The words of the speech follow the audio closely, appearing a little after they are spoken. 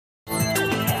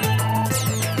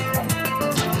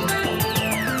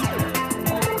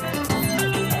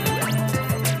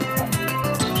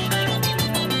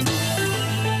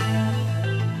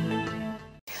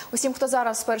Усім, хто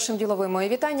зараз з першим діловим, моє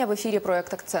вітання, в ефірі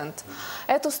 «Проект Акцент».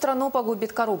 «Эту страну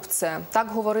погубить коррупция» – так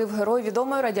говорив герой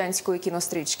відомої радянської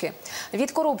кінострічки.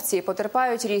 Від корупції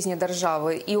потерпають різні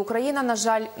держави, і Україна, на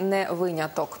жаль, не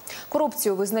виняток.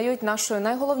 Корупцію визнають нашою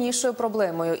найголовнішою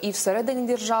проблемою і всередині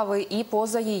держави, і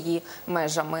поза її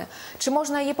межами. Чи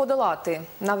можна її подолати?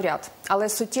 Навряд. Але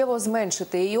суттєво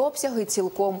зменшити її обсяги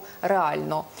цілком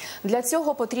реально. Для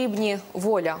цього потрібні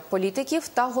воля політиків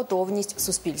та готовність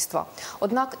суспільства.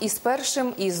 Однак і з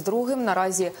першим, і з другим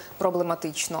наразі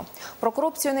проблематично. Про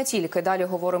корупцію не тільки. Далі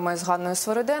говоримо з Анною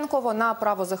Свириденко. Вона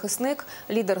правозахисник,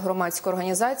 лідер громадської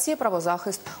організації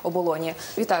 «Правозахист оболоні».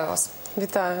 Вітаю вас.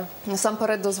 Вітаю.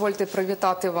 Насамперед дозвольте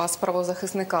привітати вас,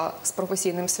 правозахисника, з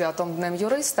професійним святом Днем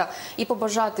юриста і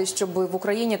побажати, щоб в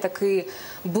Україні таки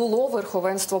було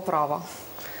верховенство права.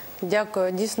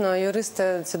 Дякую. Дійсно,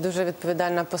 юристи – це дуже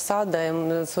відповідальна посада.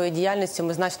 І своєю діяльністю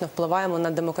ми значно впливаємо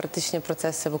на демократичні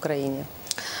процеси в Україні.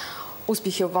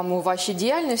 Успіхів вам у вашій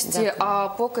діяльності. Дякую. А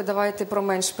поки давайте про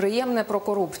менш приємне, про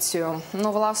корупцію.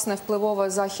 Ну, власне, впливове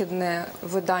західне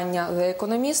видання «The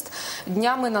Economist»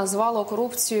 днями назвало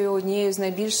корупцію однією з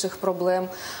найбільших проблем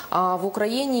в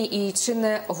Україні і чи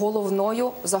не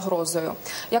головною загрозою.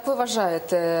 Як ви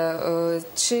вважаєте,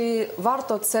 чи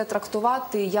варто це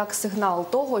трактувати як сигнал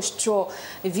того, що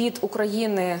від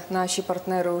України наші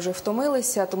партнери вже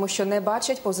втомилися, тому що не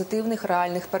бачать позитивних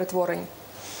реальних перетворень?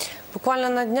 Буквально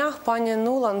на днях пані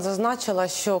Нуланд зазначила,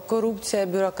 що корупція,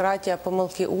 бюрократія,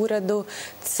 помилки уряду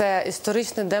 – це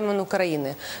історичний демон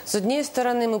України. З однієї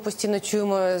сторони, ми постійно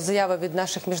чуємо заяви від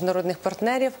наших міжнародних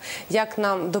партнерів, як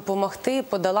нам допомогти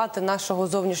подолати нашого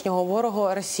зовнішнього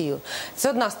ворога Росію. Це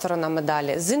одна сторона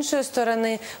медалі. З іншої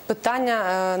сторони, питання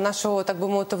нашого, так би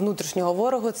мовити, внутрішнього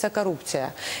ворога – це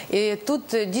корупція. І тут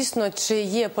дійсно, чи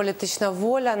є політична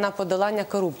воля на подолання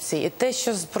корупції. І те,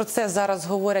 що про це зараз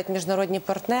говорять міжнародні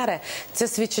партнери, це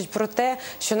свідчить про те,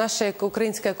 що наша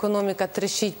українська економіка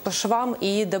тріщить по швам і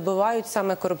її добивають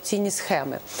саме корупційні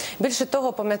схеми. Більше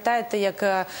того, пам'ятаєте, як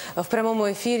в прямому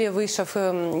ефірі вийшов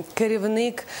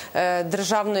керівник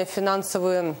Державної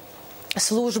фінансової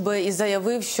служби і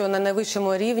заявив, що на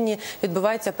найвищому рівні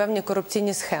відбуваються певні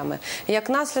корупційні схеми. Як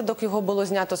наслідок, його було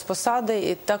знято з посади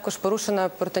і також порушено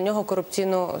проти нього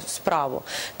корупційну справу.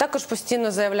 Також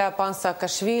постійно заявляє пан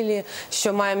Саакашвілі,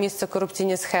 що має місце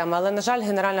корупційні схеми, але, на жаль,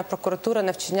 Генеральна прокуратура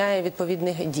не вчиняє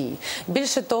відповідних дій.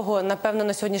 Більше того, напевно,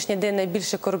 на сьогоднішній день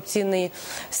найбільший корупційний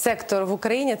сектор в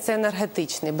Україні – це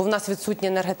енергетичний, бо в нас відсутній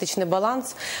енергетичний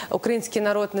баланс. Український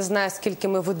народ не знає, скільки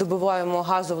ми видобуваємо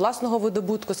газу власного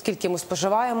видобутку, скільки ми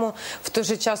споживаємо. В той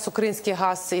же час український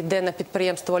газ йде на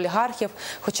підприємство олігархів,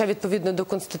 хоча відповідно до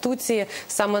Конституції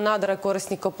саме надра,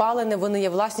 корисні копалини, вони є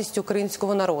власністю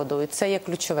українського народу, і це є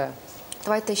ключове.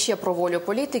 Давайте ще про волю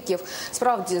політиків.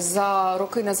 Справді, за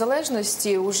роки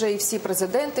незалежності вже і всі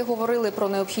президенти говорили про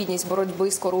необхідність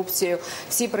боротьби з корупцією,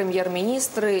 всі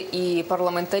прем'єр-міністри і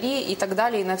парламентарі і так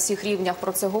далі, і на всіх рівнях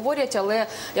про це говорять, але,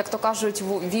 як то кажуть,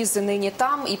 візи нині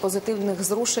там і позитивних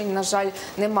зрушень, на жаль,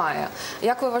 немає.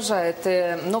 Як ви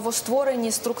вважаєте,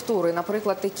 новостворені структури,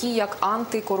 наприклад, такі як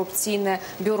антикорупційне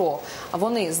бюро,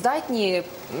 вони здатні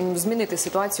змінити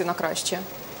ситуацію на краще?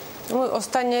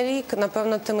 Останній рік,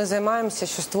 напевно, тим і займаємося,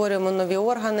 що створюємо нові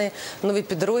органи, нові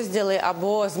підрозділи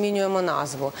або змінюємо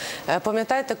назву.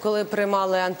 Пам'ятаєте, коли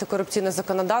приймали антикорупційне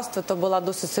законодавство, то була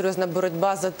досить серйозна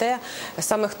боротьба за те,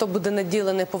 саме хто буде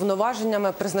наділений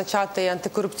повноваженнями призначати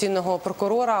антикорупційного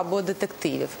прокурора або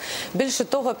детективів. Більше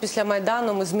того, після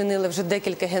Майдану ми змінили вже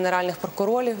декілька генеральних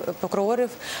прокурорів,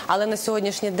 але на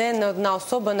сьогоднішній день не одна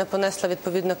особа не понесла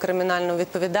відповідну кримінальну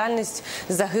відповідальність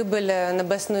за гибель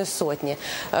Небесної Сотні.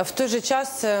 В той же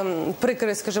час,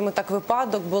 прикрий, скажімо так,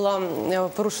 випадок, була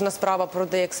порушена справа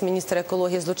проти екс-міністра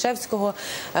екології Злочевського.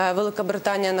 Велика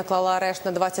Британія наклала арешт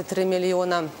на 23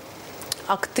 мільйона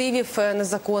активів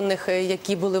незаконних,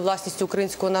 які були власністю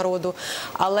українського народу,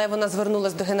 але вона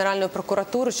звернулася до Генеральної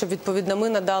прокуратури, щоб, відповідно, ми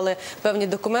надали певні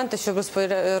документи, щоб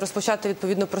розпочати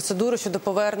відповідну процедуру щодо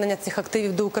повернення цих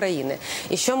активів до України.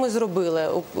 І що ми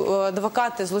зробили?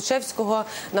 Адвокати Злочевського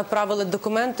направили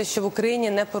документи, що в Україні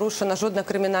не порушена жодна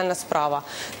кримінальна справа.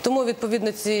 Тому,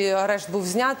 відповідно, цей арешт був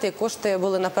знятий, і кошти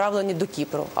були направлені до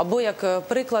Кіпру. Або, як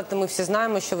приклад, ми всі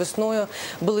знаємо, що весною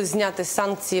були зняті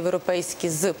санкції європейські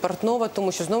з Портнова,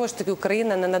 тому що, знову ж таки,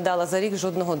 Україна не надала за рік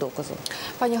жодного доказу.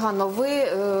 Пані Ганно, ви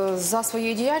за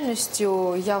своєю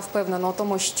діяльністю, я впевнена у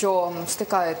тому, що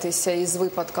стикаєтеся із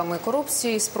випадками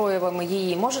корупції, з проявами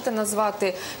її. Можете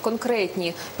назвати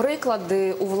конкретні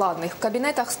приклади у владних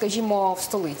кабінетах, скажімо, в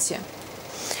столиці?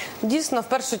 Дійсно, в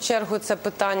першу чергу це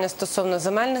питання стосовно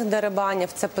земельних дерибанів,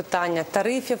 це питання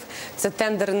тарифів, це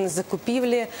тендерні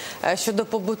закупівлі. Щодо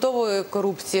побутової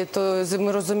корупції, то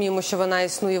ми розуміємо, що вона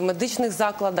існує в медичних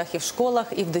закладах, і в школах,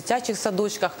 і в дитячих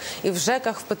садочках, і в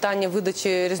ЖЕКах в питанні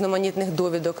видачі різноманітних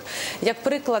довідок. Як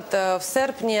приклад, в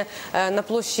серпні на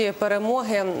площі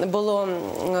Перемоги було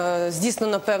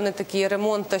здійснено певний такий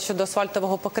ремонт щодо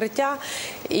асфальтового покриття,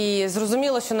 і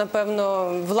зрозуміло, що,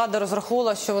 напевно, влада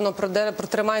розраховувала, що воно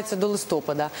протримається до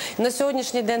листопада. На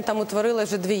сьогоднішній день там утворили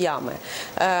вже 2 ями.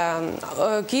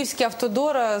 Київський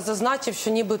автодор зазначив,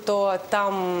 що нібито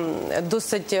там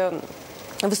досить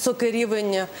високий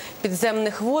рівень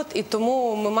підземних вод, і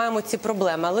тому ми маємо ці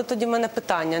проблеми. Але тоді в мене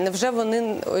питання, невже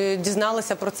вони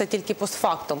дізналися про це тільки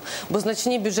постфактум? Бо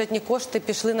значні бюджетні кошти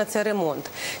пішли на цей ремонт.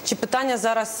 Чи питання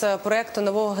зараз проєкту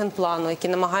нового генплану, який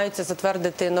намагаються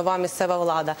затвердити нова місцева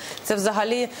влада, це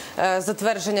взагалі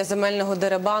затвердження земельного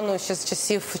дерибану ще з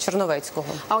часів Черновецького?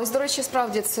 А ось, до речі,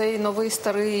 справді, цей новий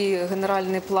старий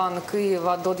генеральний план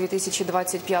Києва до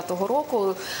 2025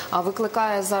 року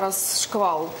викликає зараз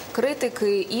шквал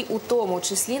критики, і у тому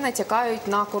числі натякають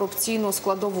на корупційну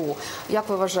складову. Як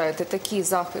ви вважаєте, такі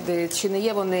заходи, чи не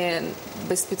є вони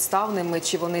безпідставними,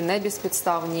 чи вони не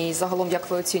безпідставні? І загалом, як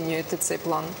ви оцінюєте цей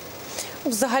план?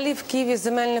 Взагалі в Києві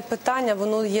земельне питання,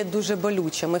 воно є дуже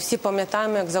болюче. Ми всі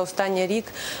пам'ятаємо, як за останній рік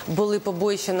були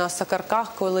побоїща на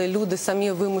Сакарках, коли люди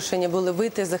самі вимушені були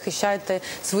вийти, захищати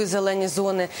свої зелені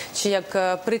зони. Чи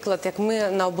як приклад, як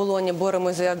ми на оболоні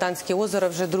боремося за Йорданське озеро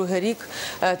вже 2-й рік,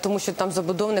 тому що там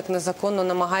забудовник незаконно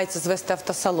намагається звести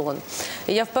автосалон.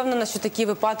 І я впевнена, що такі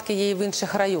випадки є і в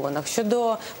інших районах.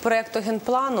 Щодо проєкту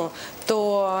генплану,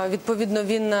 то, відповідно,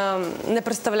 він не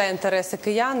представляє інтереси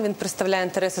киян, він представляє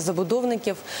інтереси забудовників.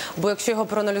 Бо якщо його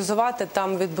проаналізувати,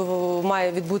 там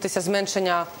має відбутися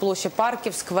зменшення площі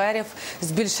парків, скверів,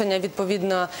 збільшення,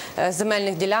 відповідно,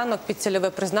 земельних ділянок під цільове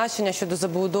призначення щодо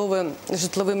забудови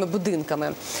житловими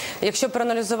будинками. Якщо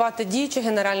проаналізувати діючий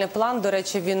генеральний план, до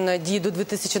речі, він діє до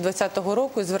 2020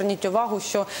 року, і зверніть увагу,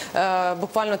 що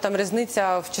буквально там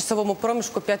різниця в часовому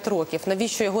проміжку 5 років.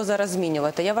 Навіщо його зараз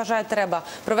змінювати? Я вважаю, треба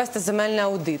провести земельний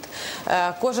аудит.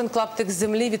 Кожен клаптик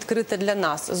землі відкрити для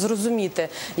нас, зрозуміти,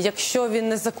 якщо він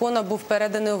незаконно був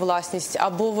переданий у власність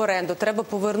або в оренду, треба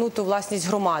повернути у власність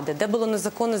громади. Де було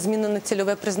незаконно змінене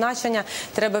цільове призначення,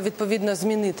 треба відповідно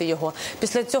змінити його.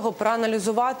 Після цього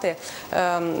проаналізувати,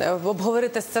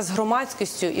 обговорити це з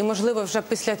громадськістю і, можливо, вже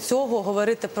після цього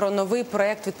говорити про новий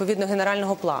проєкт відповідно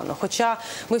генерального плану. Хоча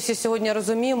ми всі сьогодні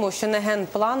розуміємо, що не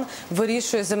генплан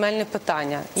вирішує земельні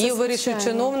питання. Її вирішують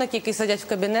чиновники, які сидять в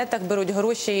кабінетах, беруть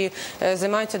гроші і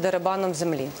займаються дерибаном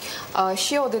землі.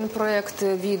 Ще один проєкт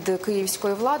від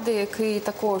київської влади, який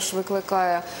також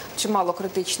викликає чимало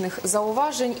критичних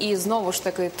зауважень, і знову ж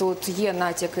таки тут є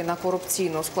натяки на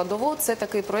корупційну складову. Це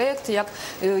такий проєкт, як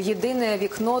єдине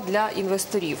вікно для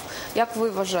інвесторів. Як ви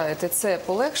вважаєте, це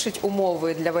полегшить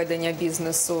умови для ведення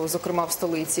бізнесу, зокрема в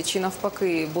столиці, чи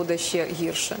навпаки буде ще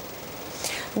гірше?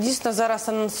 Дійсно, зараз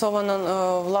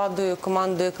анонсовано владою,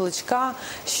 командою Кличка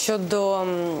щодо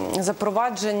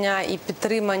запровадження і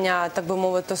підтримання, так би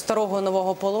мовити, старого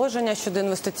нового положення щодо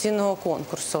інвестиційного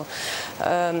конкурсу.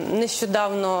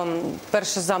 Нещодавно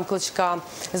перший зам Кличка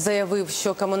заявив,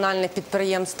 що комунальне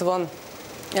підприємство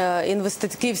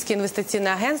Київське інвестиційне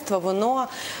агентство, воно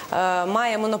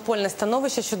має монопольне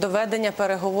становище щодо ведення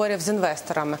переговорів з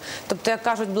інвесторами. Тобто, як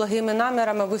кажуть, благими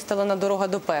намірами виставлена дорога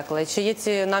до пекла. І чи є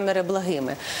ці наміри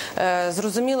благими?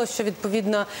 Зрозуміло, що,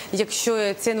 відповідно,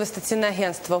 якщо це інвестиційне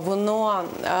агентство, воно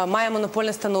має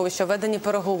монопольне становище у веденні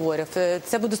переговорів,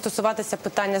 це буде стосуватися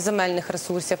питання земельних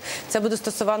ресурсів, це буде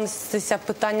стосуватися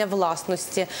питання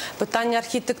власності, питання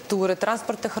архітектури,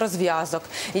 транспортних розв'язок.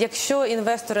 Якщо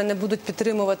інвестори не будуть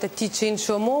підтримувати ті чи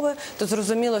інші умови, то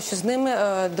зрозуміло, що з ними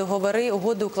договори,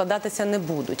 угоди укладатися не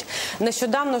будуть.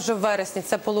 Нещодавно, вже в вересні,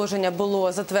 це положення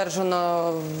було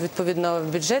затверджено відповідно в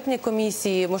бюджетній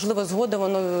комісії. Можливо, згодом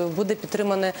воно буде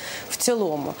підтримане в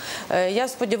цілому. Я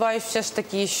сподіваюся все ж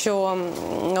таки, що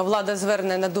влада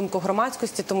зверне на думку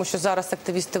громадськості, тому що зараз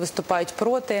активісти виступають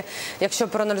проти. Якщо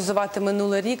проаналізувати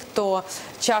минулий рік, то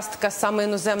частка саме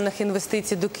іноземних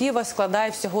інвестицій до Києва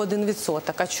складає всього 1%.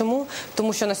 А чому?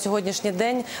 Тому що на сьогоднішній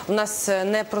день у нас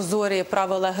непрозорі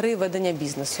правила гри ведення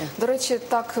бізнесу. До речі,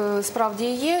 так справді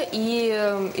є. І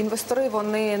інвестори,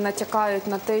 вони натякають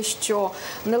на те, що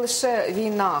не лише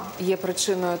війна є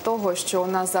причиною того, що у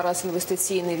нас зараз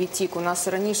інвестиційний відтік, у нас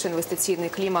раніше інвестиційний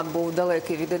клімат був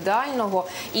далекий від ідеального,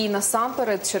 і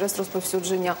насамперед через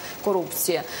розповсюдження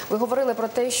корупції. Ви говорили про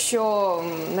те, що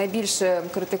найбільше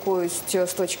критикують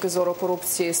з точки зору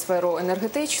корупції сферу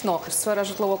енергетичну, сфера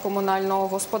житлово-комунального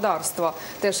господарства.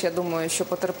 Теж, я думаю, що що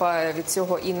потерпає від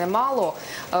цього і немало.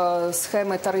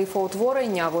 Схеми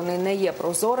тарифоутворення, вони не є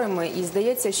прозорими. І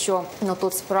здається, що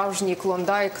тут справжній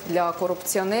клондайк для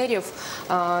корупціонерів.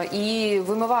 І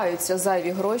вимиваються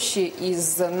зайві гроші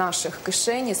із наших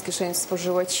кишень, з кишень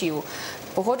споживачів.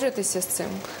 Погоджуєтеся з цим?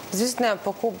 Звісно, я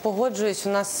погоджуюсь. У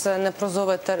нас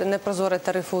непрозоре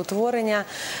тарифоутворення.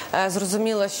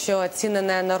 Зрозуміло, що ціни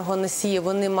на енергоносії,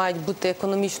 вони мають бути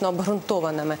економічно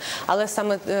обґрунтованими. Але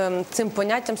саме цим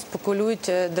поняттям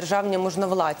спекулюють державні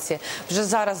можновладці. Вже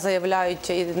зараз заявляють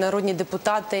і народні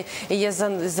депутати, і є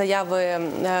заяви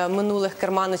минулих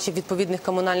керманичів відповідних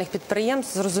комунальних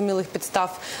підприємств, зрозумілих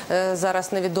підстав,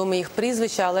 зараз невідомі їх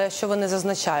прізвища, але що вони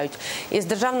зазначають. І з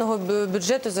державного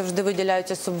бюджету завжди виділяють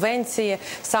субвенції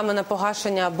саме на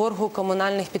погашення боргу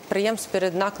комунальних підприємств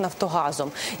перед НАК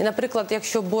 «Нафтогазом». І, наприклад,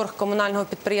 якщо борг комунального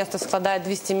підприємства складає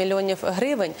 200 мільйонів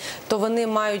гривень, то вони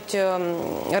мають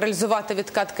реалізувати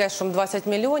відкат кешом 20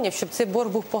 мільйонів, щоб цей борг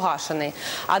був погашений.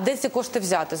 А де ці кошти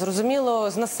взяти?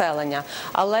 Зрозуміло, з населення.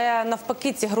 Але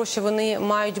навпаки, ці гроші вони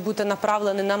мають бути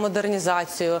направлені на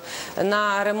модернізацію,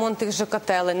 на ремонт тих же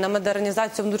котелень, на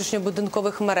модернізацію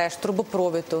внутрішньобудинкових мереж,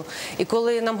 трубопроводу. І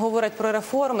коли нам говорять про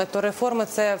реформи, то реформи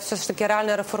 – це все ж таки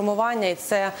реальне реформування, і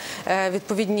це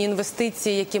відповідні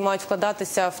інвестиції, які мають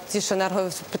вкладатися в ті ж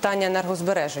питання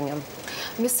енергозбереження.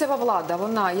 Місцева влада,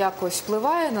 вона якось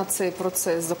впливає на цей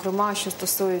процес, зокрема, що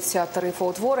стосується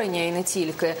тарифоутворення і не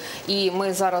тільки. І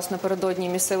ми зараз напередодні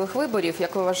місцевих виборів,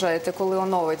 як ви вважаєте, коли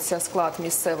оновиться склад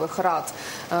місцевих рад,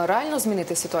 реально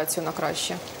змінити ситуацію на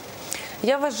краще?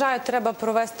 Я вважаю, треба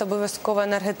провести обов'язково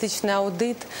енергетичний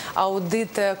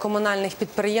аудит комунальних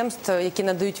підприємств, які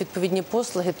надають відповідні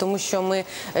послуги, тому що ми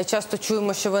часто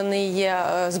чуємо, що вони є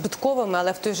збитковими,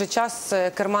 але в той же час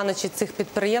керманичі цих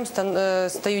підприємств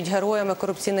стають героями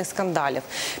корупційних скандалів.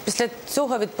 Після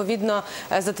цього, відповідно,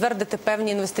 затвердити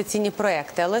певні інвестиційні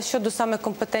проекти. Але щодо саме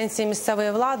компетенції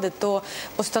місцевої влади, то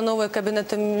постановою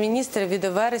Кабінету міністрів від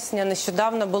вересня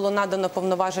нещодавно було надано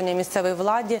повноваження місцевій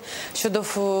владі щодо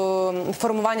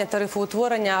формування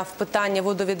тарифоутворення в питанні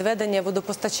водовідведення і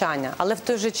водопостачання. Але в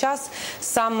той же час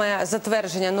саме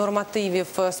затвердження нормативів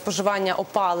споживання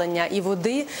опалення і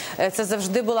води – це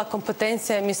завжди була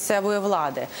компетенція місцевої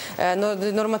влади.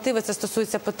 Нормативи – це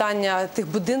стосується питання тих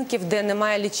будинків, де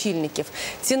немає лічильників.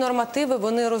 Ці нормативи,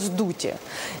 вони роздуті.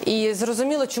 І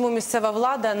зрозуміло, чому місцева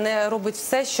влада не робить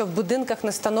все, щоб в будинках не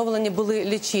встановлені були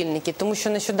лічильники. Тому що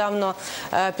нещодавно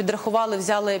підрахували,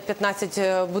 взяли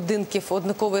 15 будинків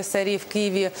однакової серії в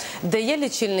Києві, де є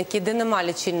лічильники, де немає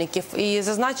лічильників. І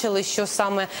зазначили, що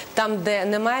саме там, де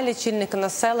немає лічильника,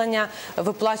 населення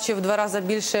виплачує в 2 рази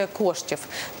більше коштів.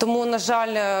 Тому, на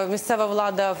жаль, місцева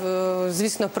влада,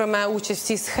 звісно, прийме участь в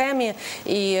цій схемі.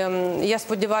 І я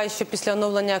сподіваюся, що після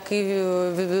оновлення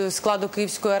складу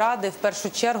Київської ради в першу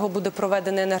чергу буде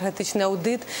проведений енергетичний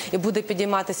аудит і буде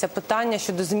підійматися питання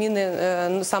щодо зміни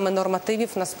саме нормативів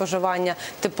на споживання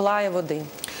тепла і води.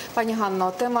 Пані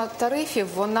Ганно, тема тарифів,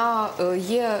 вона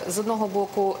є з одного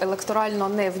боку електорально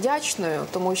невдячною,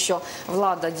 тому що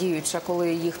влада діюча,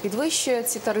 коли їх підвищує,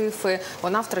 ці тарифи,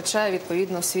 вона втрачає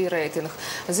відповідно свій рейтинг.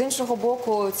 З іншого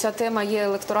боку, ця тема є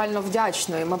електорально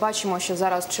вдячною. Ми бачимо, що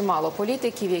зараз чимало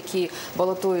політиків, які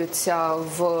балотуються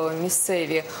в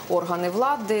місцеві органи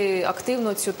влади,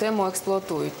 активно цю тему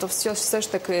експлуатують. То все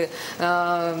ж таки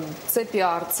це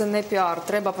піар, це не піар,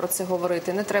 треба про це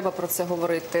говорити, не треба про це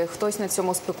говорити, хтось на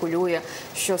цьому спекулює.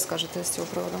 Що скажете з цього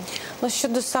приводу?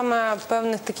 Щодо саме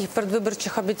певних таких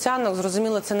передвиборчих обіцянок,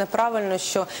 зрозуміло, це неправильно,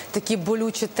 що такі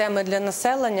болючі теми для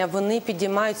населення, вони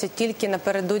підіймаються тільки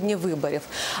напередодні виборів.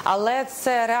 Але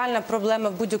це реальна проблема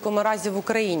в будь-якому разі в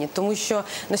Україні, тому що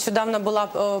нещодавно була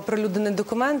оприлюднений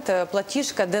документ,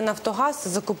 платіжка, де Нафтогаз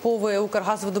закуповує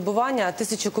Укргазвидобування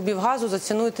 1000 кубів газу за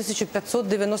ціною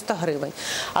 1590 гривень.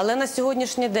 Але на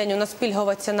сьогоднішній день у нас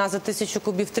пільгова ціна за 1000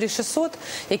 кубів 3600,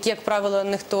 які, як правило,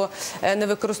 ніхто не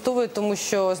використовує, тому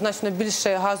що значно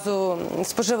більше газу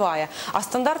споживає. А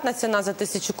стандартна ціна за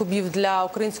 1000 кубів для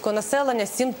українського населення –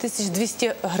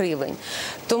 7200 гривень.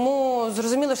 Тому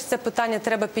зрозуміло, що це питання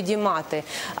треба підіймати.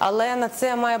 Але на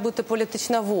це має бути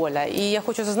політична воля. І я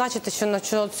хочу зазначити, що на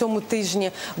цьому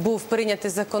тижні був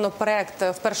прийнятий законопроект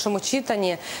в першому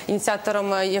читанні,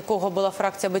 ініціатором якого була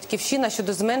фракція «Батьківщина»,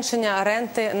 щодо зменшення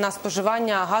ренти на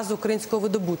споживання газу українського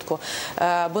видобутку.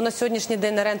 Бо на сьогоднішній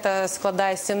день рента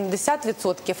складає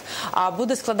 70%, а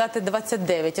буде складати складати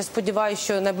 29. Я сподіваюся,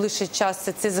 що в найближчий час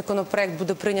цей законопроект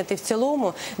буде прийнятий в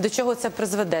цілому. До чого це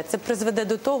призведе? Це призведе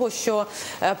до того, що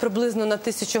приблизно на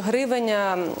 1000 гривень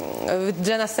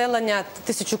для населення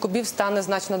 1000 кубів стане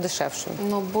значно дешевшим.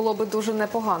 Ну, було би дуже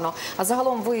непогано. А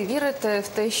загалом ви вірите в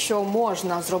те, що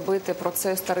можна зробити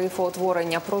процес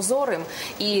тарифоутворення прозорим?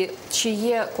 І чи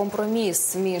є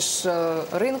компроміс між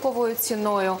ринковою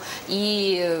ціною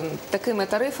і такими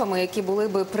тарифами, які були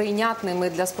би прийнятними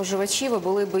для споживачів і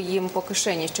були би їм по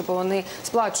кишені, щоб вони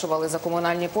сплачували за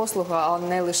комунальні послуги, а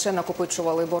не лише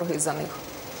накопичували борги за них?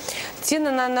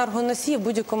 Ціни на енергоносії в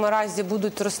будь-якому разі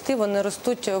будуть рости, вони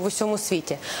ростуть в усьому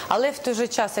світі. Але в той же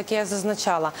час, як я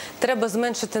зазначала, треба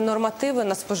зменшити нормативи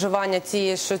на споживання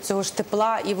цього ж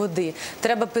тепла і води.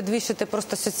 Треба підвищити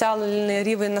просто соціальний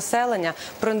рівень населення,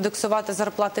 проіндексувати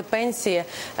зарплати, пенсії,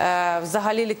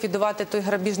 взагалі ліквідувати той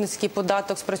грабіжницький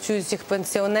податок з працюючих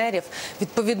пенсіонерів,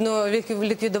 відповідно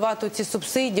ліквідувати ці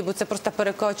субсидії, бо це просто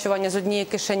перекочування з однієї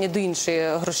кишені до іншої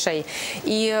грошей.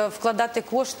 І вкладати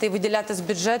кошти і виділяти з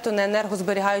бюджету на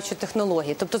енергозберігаючі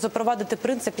технології. Тобто запровадити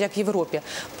принцип, як в Європі.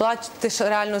 Платиш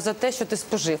реально за те, що ти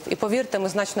спожив. І повірте, ми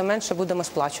значно менше будемо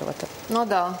сплачувати. Ну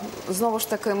так. Знову ж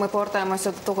таки, ми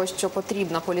повертаємося до того, що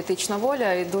потрібна політична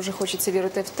воля. І дуже хочеться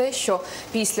вірити в те, що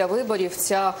після виборів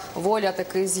ця воля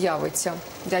таки з'явиться.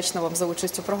 Вдячна вам за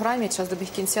участь у програмі. Час добіг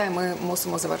кінця і ми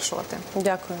мусимо завершувати.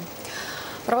 Дякую.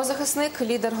 Правозахисник,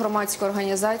 лідер громадської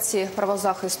організації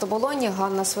 «Правозахист оболоні»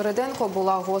 Анна Свириденко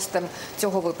була гостем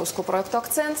цього випуску проекту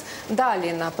 «Акцент».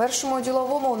 Далі на Першому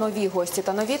діловому нові гості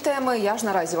та нові теми. Я ж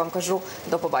наразі вам кажу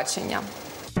до побачення.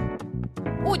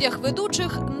 Одяг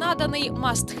ведучих наданий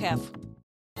must have.